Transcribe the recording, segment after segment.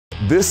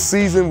This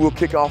season will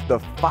kick off the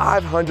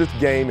 500th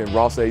game in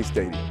Ross-Ade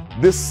Stadium.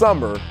 This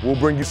summer, we'll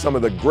bring you some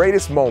of the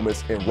greatest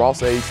moments in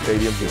Ross-Ade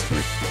Stadium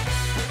history.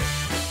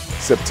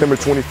 September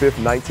 25th,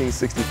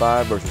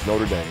 1965 versus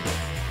Notre Dame.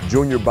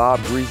 Junior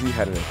Bob Griese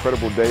had an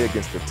incredible day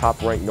against the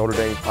top-ranked Notre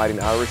Dame Fighting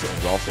Irish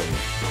at Ross-Ade.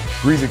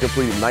 Griese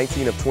completed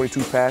 19 of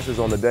 22 passes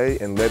on the day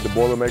and led the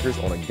Boilermakers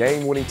on a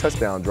game-winning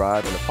touchdown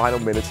drive in the final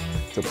minutes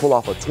to pull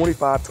off a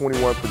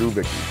 25-21 Purdue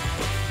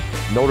victory.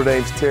 Notre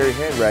Dame's Terry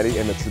Hanratty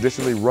and the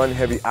traditionally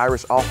run-heavy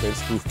Irish offense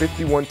threw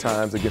 51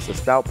 times against a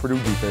stout Purdue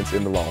defense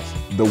in the loss.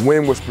 The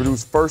win was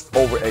Purdue's first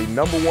over a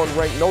 #1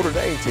 ranked Notre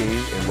Dame team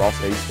in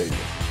Ross-Ade Stadium.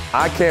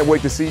 I can't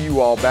wait to see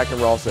you all back in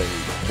Ross-Ade.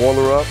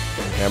 Boiler up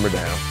and hammer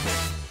down.